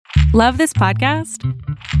Love this podcast?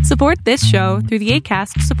 Support this show through the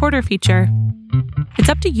Acast supporter feature. It's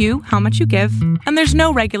up to you how much you give, and there's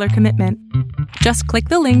no regular commitment. Just click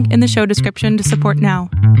the link in the show description to support now.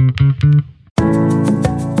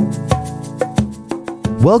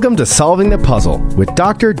 Welcome to Solving the Puzzle with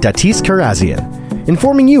Dr. Datis Karazian,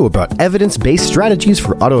 informing you about evidence-based strategies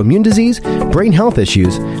for autoimmune disease, brain health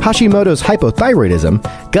issues, Hashimoto's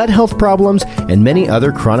hypothyroidism, gut health problems, and many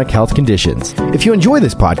other chronic health conditions. If you enjoy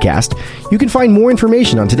this podcast, you can find more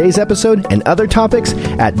information on today's episode and other topics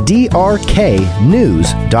at drknews.com.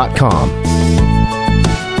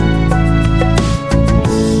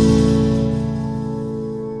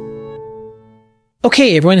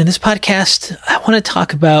 Okay, everyone, in this podcast, I want to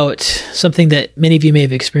talk about something that many of you may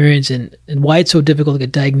have experienced and why it's so difficult to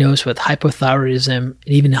get diagnosed with hypothyroidism and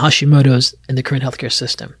even Hashimoto's in the current healthcare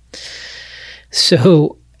system.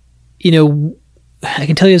 So, I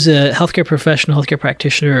can tell you as a healthcare professional, healthcare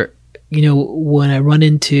practitioner, when I run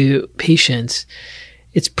into patients,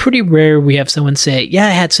 it's pretty rare we have someone say, yeah, I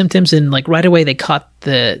had symptoms, and like right away they caught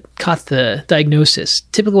the diagnosis.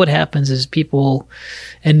 Typically what happens is people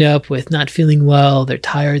end up with not feeling well, they're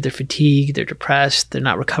tired, they're fatigued, they're depressed, they're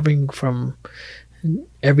not recovering from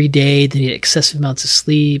every day, they need excessive amounts of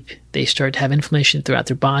sleep, they start to have inflammation throughout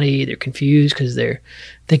their body, they're confused because they're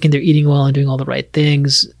thinking they're eating well and doing all the right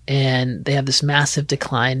things, and they have this massive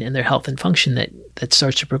decline in their health and function that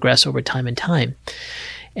starts to progress over time and time.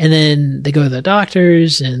 And then they go to the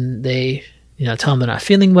doctors and they, tell them they're not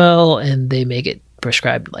feeling well, and they may get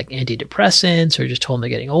prescribed like antidepressants or just told them they're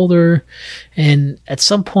getting older. And at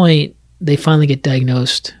some point, they finally get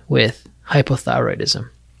diagnosed with hypothyroidism.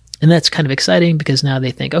 And that's kind of exciting because now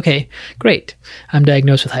they think, okay, great, I'm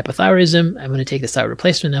diagnosed with hypothyroidism. I'm going to take this thyroid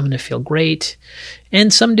replacement. I'm going to feel great.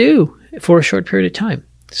 And some do for a short period of time.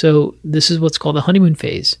 So this is what's called the honeymoon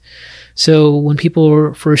phase. So when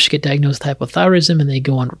people first get diagnosed with hypothyroidism and they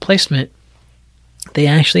go on replacement, they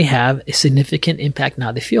actually have a significant impact on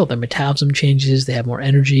how they feel. Their metabolism changes, they have more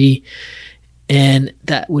energy, and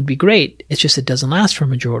that would be great. It's just it doesn't last for a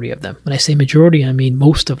majority of them. When I say majority, I mean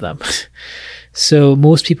most of them. So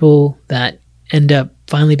most people that end up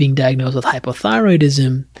finally being diagnosed with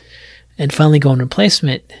hypothyroidism and finally go on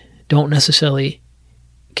replacement don't necessarily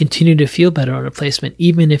continue to feel better on replacement.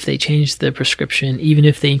 Even if they change the prescription, even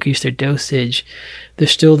if they increase their dosage, there's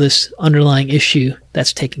still this underlying issue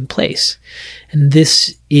that's taking place. And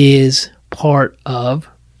this is part of,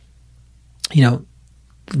 the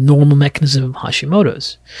normal mechanism of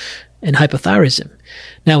Hashimoto's and hypothyroidism.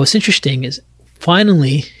 Now, what's interesting is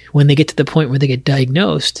finally, when they get to the point where they get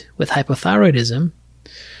diagnosed with hypothyroidism,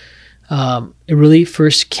 it really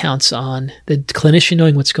first counts on the clinician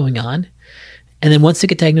knowing what's going on. And then once they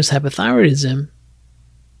get diagnosed with hypothyroidism,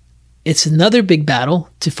 it's another big battle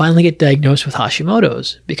to finally get diagnosed with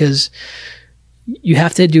Hashimoto's, because you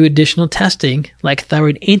have to do additional testing like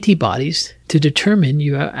thyroid antibodies to determine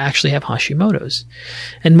you actually have Hashimoto's.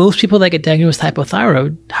 And most people that get diagnosed with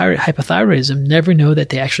hypothyroidism never know that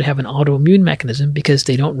they actually have an autoimmune mechanism because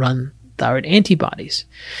they don't run thyroid antibodies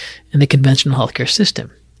in the conventional healthcare system.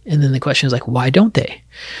 And then the question is like, why don't they?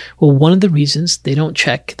 Well, one of the reasons they don't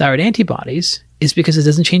check thyroid antibodies is because it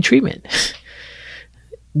doesn't change treatment.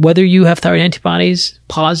 Whether you have thyroid antibodies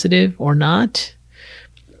positive or not,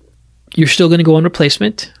 you're still going to go on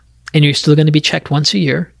replacement, and you're still going to be checked once a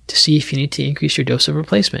year to see if you need to increase your dose of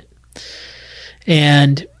replacement.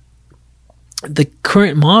 And the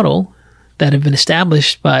current model that have been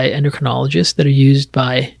established by endocrinologists, that are used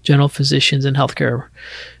by general physicians and healthcare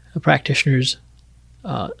practitioners,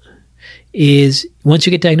 is once you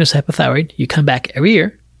get diagnosed with hypothyroid, you come back every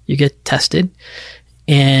year, you get tested,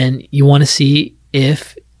 and you want to see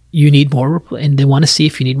if you need more, and they want to see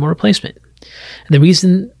if you need more replacement. And the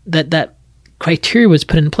reason that criteria was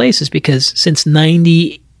put in place is because since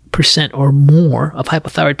 90% or more of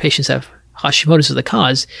hypothyroid patients have Hashimoto's as the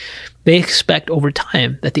cause, they expect over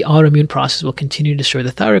time that the autoimmune process will continue to destroy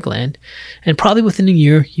the thyroid gland. And probably within a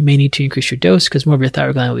year, you may need to increase your dose because more of your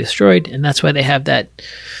thyroid gland will be destroyed. And that's why they have that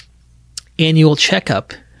annual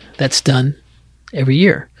checkup that's done every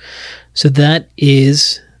year. So that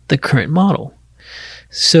is the current model.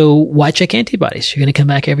 So why check antibodies? You're going to come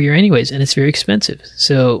back every year anyways, and it's very expensive.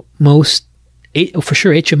 So most, for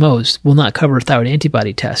sure, HMOs will not cover a thyroid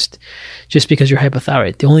antibody test just because you're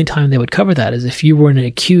hypothyroid. The only time they would cover that is if you were in an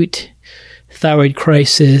acute thyroid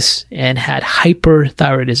crisis and had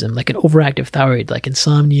hyperthyroidism, like an overactive thyroid, like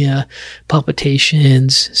insomnia,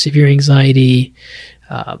 palpitations, severe anxiety,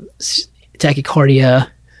 tachycardia.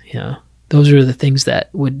 Those are the things that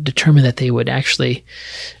would determine that they would actually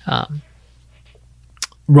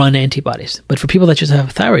run antibodies. But for people that just have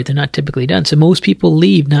a thyroid, they're not typically done. So most people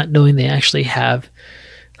leave not knowing they actually have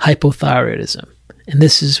hypothyroidism. And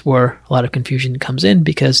this is where a lot of confusion comes in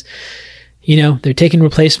because, they're taking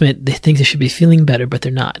replacement. They think they should be feeling better, but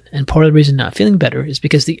they're not. And part of the reason not feeling better is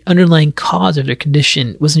because the underlying cause of their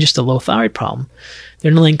condition wasn't just a low thyroid problem. The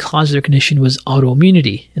underlying cause of their condition was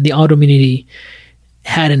autoimmunity. And the autoimmunity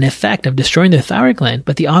had an effect of destroying their thyroid gland,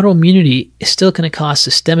 but the autoimmunity is still going to cause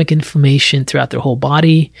systemic inflammation throughout their whole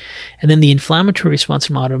body. And then the inflammatory response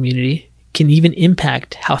from autoimmunity can even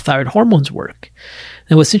impact how thyroid hormones work.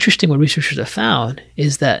 Now, what's interesting, what researchers have found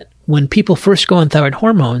is that when people first go on thyroid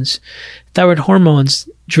hormones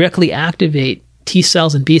directly activate T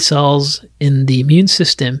cells and B cells in the immune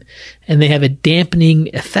system, and they have a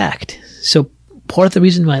dampening effect. So part of the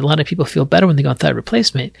reason why a lot of people feel better when they go on thyroid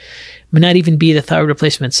replacement may not even be the thyroid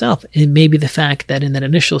replacement itself. It may be the fact that in that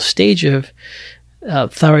initial stage of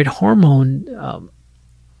thyroid hormone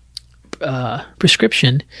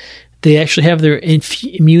prescription, they actually have their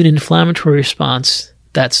immune inflammatory response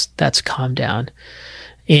that's calmed down,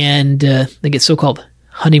 and they get so-called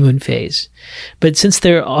honeymoon phase. But since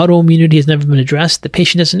their autoimmunity has never been addressed, the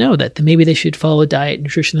patient doesn't know that. Then maybe they should follow diet,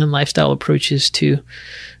 nutrition, and lifestyle approaches to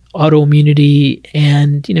autoimmunity.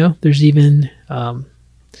 And, there's even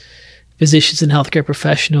physicians and healthcare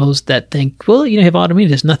professionals that think, well, you have autoimmunity,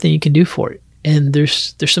 there's nothing you can do for it. And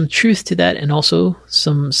there's some truth to that, and also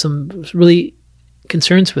some really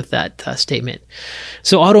concerns with that statement.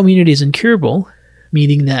 So autoimmunity is incurable,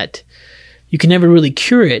 meaning that you can never really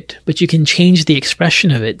cure it, but you can change the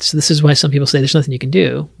expression of it. So this is why some people say there's nothing you can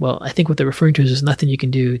do. Well, I think what they're referring to is there's nothing you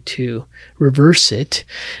can do to reverse it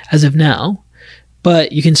as of now.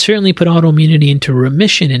 But you can certainly put autoimmunity into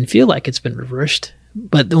remission and feel like it's been reversed.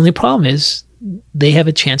 But the only problem is they have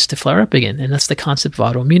a chance to flare up again, and that's the concept of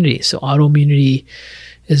autoimmunity. So autoimmunity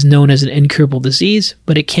is known as an incurable disease,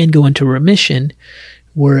 but it can go into remission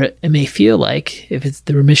where it may feel like, if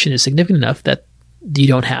the remission is significant enough, that you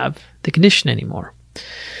don't have the condition anymore.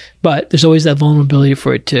 But there's always that vulnerability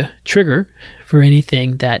for it to trigger for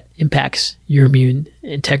anything that impacts your immune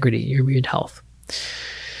integrity, your immune health.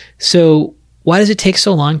 So why does it take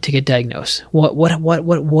so long to get diagnosed?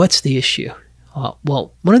 What's the issue?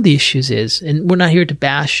 Well, one of the issues is, and we're not here to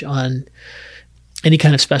bash on any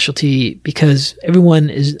kind of specialty, because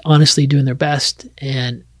everyone is honestly doing their best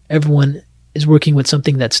and everyone is working with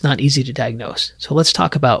something that's not easy to diagnose. So let's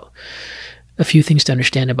talk about a few things to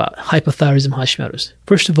understand about hypothyroidism Hashimoto's.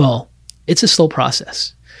 First of all, it's a slow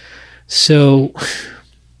process. So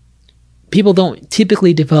people don't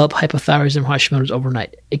typically develop hypothyroidism Hashimoto's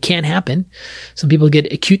overnight. It can happen. Some people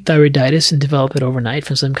get acute thyroiditis and develop it overnight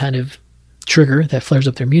from some kind of trigger that flares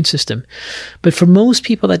up their immune system. But for most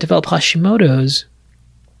people that develop Hashimoto's,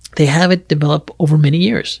 they have it develop over many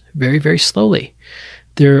years, very, very slowly.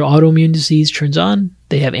 Their autoimmune disease turns on,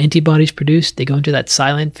 they have antibodies produced, they go into that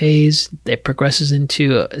silent phase, that progresses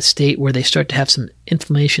into a state where they start to have some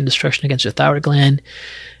inflammation, destruction against their thyroid gland.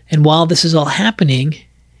 And while this is all happening,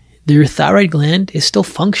 their thyroid gland is still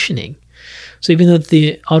functioning. So even though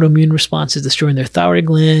the autoimmune response is destroying their thyroid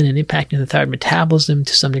gland and impacting the thyroid metabolism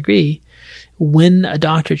to some degree, when a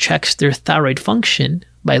doctor checks their thyroid function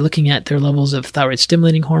by looking at their levels of thyroid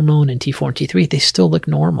stimulating hormone and T4 and T3, they still look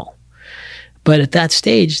normal. But at that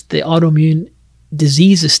stage, the autoimmune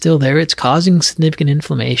disease is still there. It's causing significant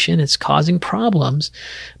inflammation. It's causing problems.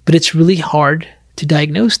 But it's really hard to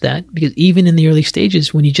diagnose that, because even in the early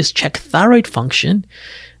stages, when you just check thyroid function,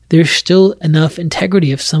 there's still enough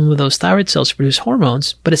integrity of some of those thyroid cells to produce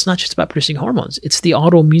hormones. But it's not just about producing hormones. It's the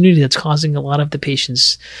autoimmunity that's causing a lot of the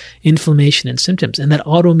patient's inflammation and symptoms. And that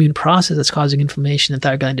autoimmune process that's causing inflammation and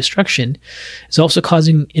thyroid gland destruction is also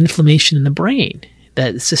causing inflammation in the brain.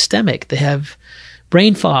 That's systemic. They have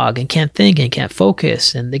brain fog and can't think and can't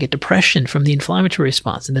focus, and they get depression from the inflammatory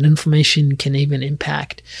response. And that inflammation can even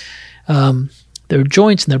impact their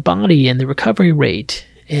joints and their body and the recovery rate.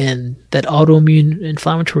 And that autoimmune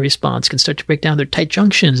inflammatory response can start to break down their tight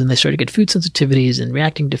junctions, and they start to get food sensitivities and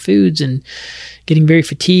reacting to foods and getting very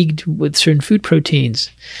fatigued with certain food proteins.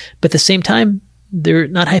 But at the same time, they're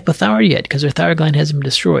not hypothyroid yet because their thyroid gland hasn't been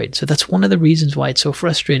destroyed. So that's one of the reasons why it's so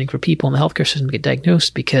frustrating for people in the healthcare system to get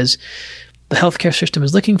diagnosed, because the healthcare system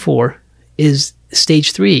is looking for is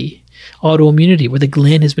stage 3 autoimmunity, where the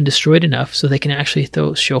gland has been destroyed enough so they can actually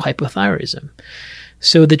show hypothyroidism.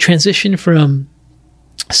 So the transition from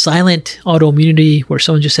silent autoimmunity, where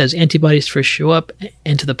someone just has antibodies first show up,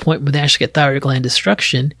 and to the point where they actually get thyroid gland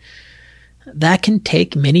destruction, that can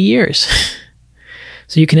take many years.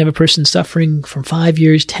 So you can have a person suffering from 5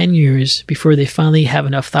 years, 10 years before they finally have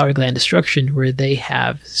enough thyroid gland destruction where they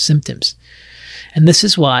have symptoms. And this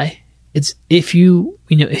is why it's if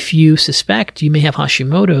you suspect you may have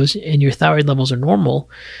Hashimoto's and your thyroid levels are normal,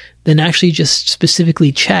 then actually just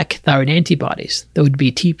specifically check thyroid antibodies. That would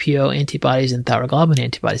be TPO antibodies and thyroglobulin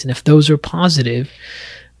antibodies. And if those are positive,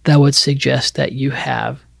 that would suggest that you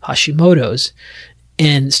have Hashimoto's.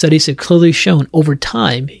 And studies have clearly shown over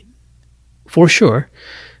time, for sure,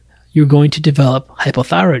 you're going to develop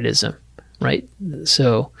hypothyroidism, right?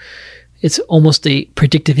 So it's almost a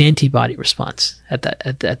predictive antibody response at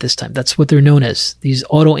this time. That's what they're known as. These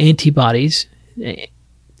autoantibodies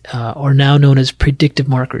are now known as predictive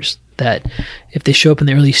markers, that if they show up in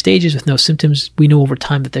the early stages with no symptoms, we know over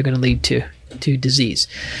time that they're going to lead to disease.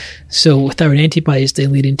 So with thyroid antibodies, they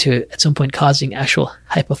lead into, at some point, causing actual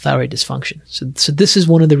hypothyroid dysfunction. So this is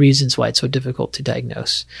one of the reasons why it's so difficult to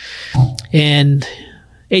diagnose. And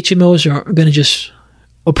HMOs are going to just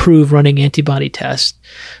approve running antibody tests,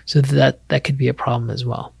 so that could be a problem as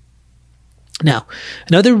well. Now,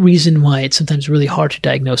 another reason why it's sometimes really hard to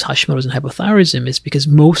diagnose Hashimoto's and hypothyroidism is because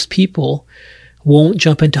most people won't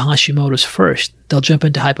jump into Hashimoto's first. They'll jump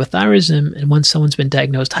into hypothyroidism, and once someone's been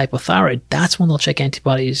diagnosed hypothyroid, that's when they'll check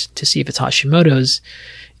antibodies to see if it's Hashimoto's,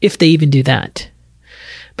 if they even do that.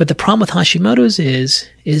 But the problem with Hashimoto's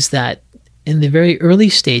is that in the very early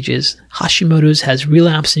stages, Hashimoto's has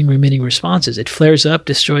relapsing remitting responses. It flares up,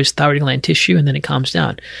 destroys thyroid gland tissue, and then it calms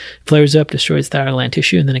down. Flares up, destroys thyroid gland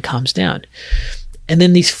tissue, and then it calms down. And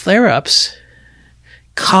then these flare-ups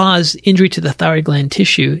cause injury to the thyroid gland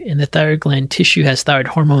tissue, and the thyroid gland tissue has thyroid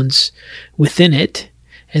hormones within it,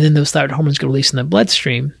 and then those thyroid hormones get released in the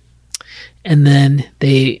bloodstream, and then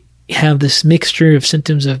they have this mixture of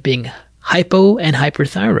symptoms of being hypo and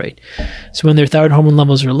hyperthyroid. So when their thyroid hormone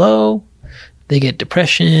levels are low, they get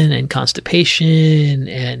depression and constipation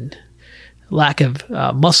and lack of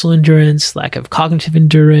muscle endurance, lack of cognitive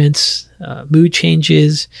endurance, mood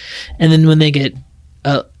changes. And then when they get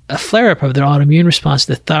a flare-up of their autoimmune response,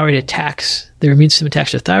 the thyroid attacks, their immune system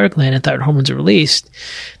attacks their thyroid gland and thyroid hormones are released.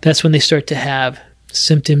 That's when they start to have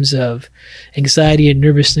symptoms of anxiety and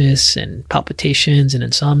nervousness and palpitations and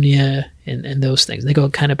insomnia and those things. They go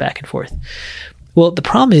kind of back and forth. Well, the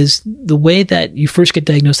problem is the way that you first get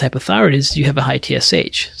diagnosed hypothyroid is you have a high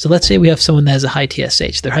TSH. So let's say we have someone that has a high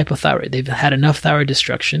TSH. They're hypothyroid. They've had enough thyroid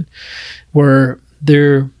destruction where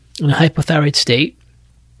they're in a hypothyroid state.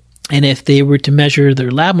 And if they were to measure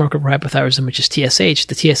their lab marker for hypothyroidism, which is TSH,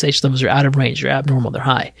 the TSH levels are out of range. They're abnormal. They're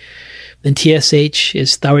high. Then TSH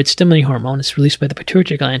is thyroid stimulating hormone. It's released by the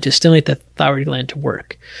pituitary gland to stimulate the thyroid gland to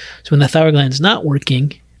work. So when the thyroid gland is not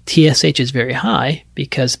working, TSH is very high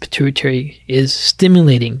because the pituitary is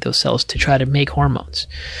stimulating those cells to try to make hormones.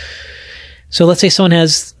 So let's say someone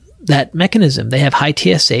has that mechanism. They have high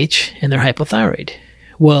TSH and they're hypothyroid.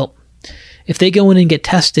 Well, if they go in and get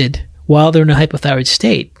tested while they're in a hypothyroid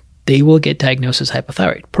state, they will get diagnosed as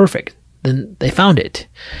hypothyroid. Perfect. Then they found it.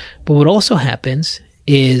 But what also happens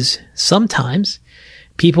is sometimes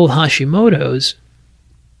people with Hashimoto's,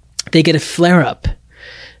 they get a flare-up.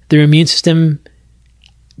 Their immune system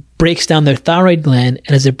breaks down their thyroid gland,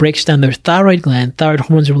 and as it breaks down their thyroid gland, thyroid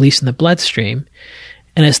hormones are released in the bloodstream.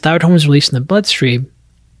 And as thyroid hormones are released in the bloodstream,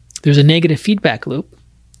 there's a negative feedback loop,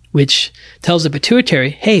 which tells the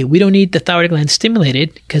pituitary, hey, we don't need the thyroid gland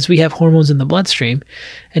stimulated because we have hormones in the bloodstream.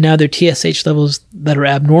 And now their TSH levels that are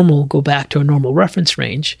abnormal go back to a normal reference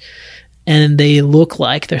range, and they look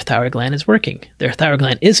like their thyroid gland is working. Their thyroid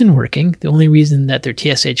gland isn't working. The only reason that their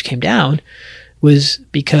TSH came down was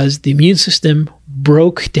because the immune system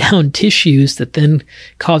broke down tissues that then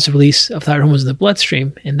caused the release of thyroid hormones in the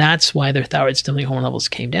bloodstream, and that's why their thyroid stimulating hormone levels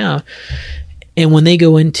came down. And when they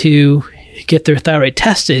go in to get their thyroid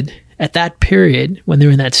tested, at that period, when they're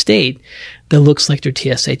in that state, that looks like their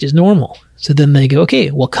TSH is normal. So then they go, okay,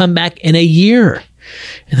 we'll come back in a year.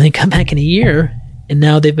 And then they come back in a year, and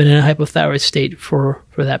now they've been in a hypothyroid state for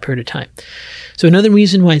that period of time. So another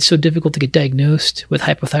reason why it's so difficult to get diagnosed with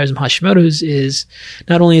hypothyroidism Hashimoto's is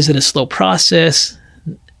not only is it a slow process,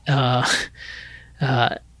 not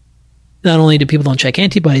only do people don't check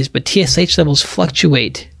antibodies, but TSH levels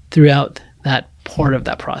fluctuate throughout that part of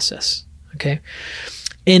that process. Okay.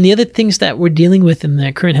 And the other things that we're dealing with in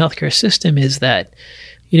the current healthcare system is that,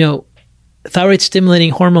 thyroid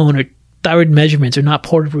stimulating hormone or thyroid measurements are not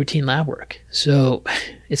part of routine lab work. So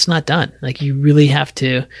it's not done. Like, you really have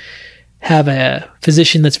to have a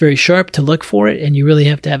physician that's very sharp to look for it, and you really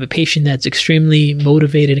have to have a patient that's extremely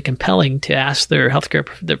motivated and compelling to ask their healthcare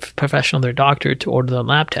professional, their doctor, to order the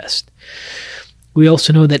lab test. We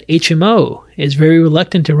also know that HMO is very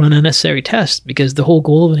reluctant to run unnecessary tests because the whole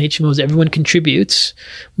goal of an HMO is everyone contributes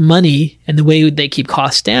money, and the way they keep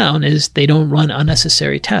costs down is they don't run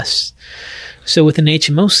unnecessary tests. So with an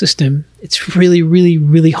HMO system, it's really, really,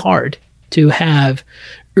 really hard to have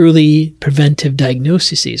early preventive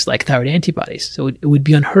diagnoses like thyroid antibodies. So it would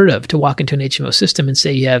be unheard of to walk into an HMO system and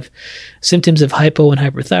say you have symptoms of hypo and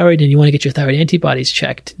hyperthyroid and you want to get your thyroid antibodies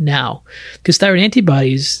checked now. Because thyroid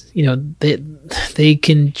antibodies, they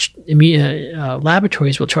can,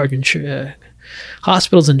 laboratories will charge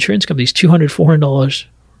hospitals and insurance companies $200, $400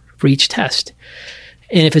 for each test.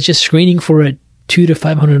 And if it's just screening for a $200 to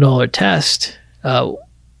 $500 test,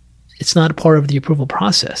 it's not a part of the approval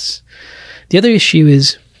process. The other issue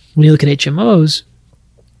is when you look at HMOs,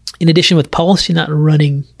 in addition with policy not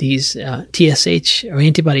running these TSH or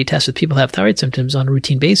antibody tests with people who have thyroid symptoms on a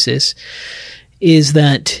routine basis, is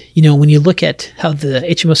that, when you look at how the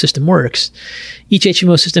HMO system works, each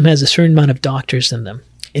HMO system has a certain amount of doctors in them.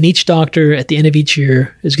 And each doctor at the end of each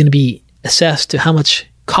year is going to be assessed to how much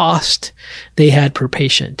cost they had per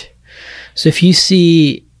patient. So if you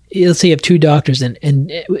see, let's say you have two doctors and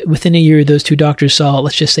within a year, those two doctors saw,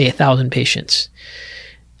 let's just say 1,000 patients.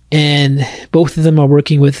 And both of them are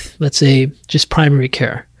working with, let's say, just primary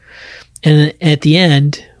care. And at the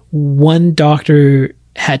end, one doctor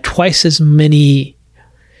had twice as much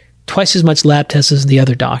lab tests as the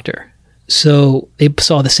other doctor. So they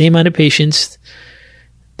saw the same amount of patients.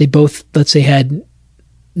 They both, let's say, had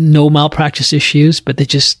no malpractice issues, but they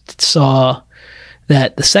just saw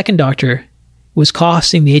that the second doctor was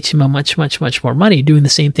costing the HMO much, much, much more money doing the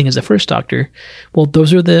same thing as the first doctor. Well,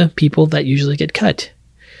 those are the people that usually get cut.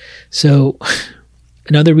 So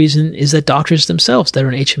another reason is that doctors themselves that are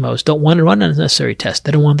in HMOs don't want to run unnecessary tests.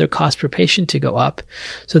 They don't want their cost per patient to go up.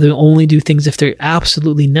 So they'll only do things if they're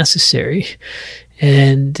absolutely necessary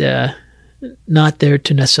and not there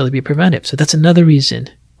to necessarily be preventive. So that's another reason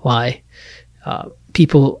why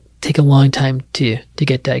people take a long time to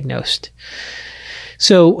get diagnosed.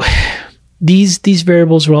 So these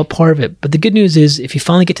variables are all part of it. But the good news is if you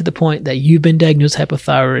finally get to the point that you've been diagnosed with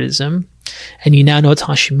hypothyroidism and you now know it's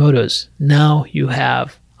Hashimoto's, now you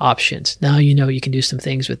have options. Now you can do some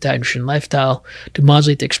things with diet, nutrition, lifestyle to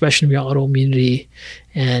modulate the expression of your autoimmunity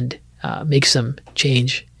and make some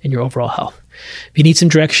change in your overall health. If you need some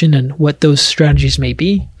direction on what those strategies may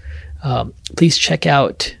be, please check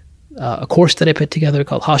out a course that I put together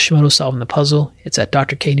called Hashimoto Solving the Puzzle. It's at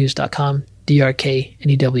drknews.com,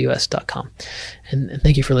 drknews.com. And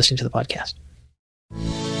thank you for listening to the podcast.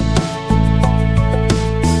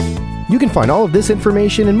 You can find all of this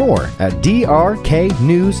information and more at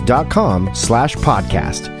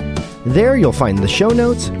drknews.com/podcast. There you'll find the show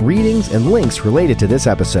notes, readings, and links related to this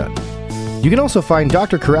episode. You can also find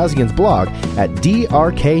Dr. Kharrazian's blog at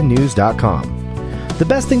drknews.com. The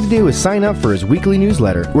best thing to do is sign up for his weekly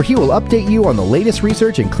newsletter, where he will update you on the latest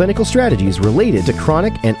research and clinical strategies related to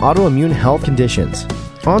chronic and autoimmune health conditions.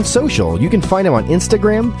 On social, you can find him on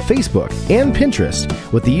Instagram, Facebook, and Pinterest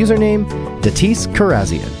with the username Datis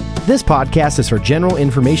Kharrazian. This podcast is for general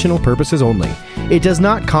informational purposes only. It does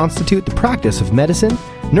not constitute the practice of medicine,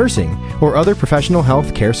 nursing, or other professional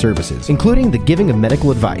health care services, including the giving of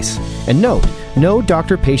medical advice. And note, no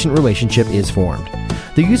doctor-patient relationship is formed.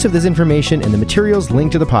 The use of this information and the materials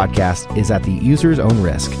linked to the podcast is at the user's own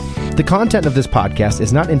risk. The content of this podcast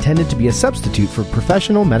is not intended to be a substitute for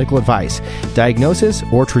professional medical advice, diagnosis,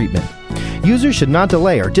 or treatment. Users should not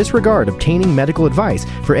delay or disregard obtaining medical advice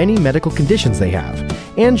for any medical conditions they have,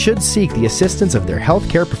 and should seek the assistance of their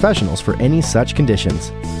healthcare professionals for any such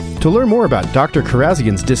conditions. To learn more about Dr.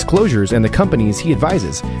 Kharrazian's disclosures and the companies he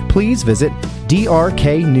advises, please visit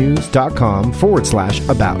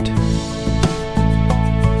drknews.com/about.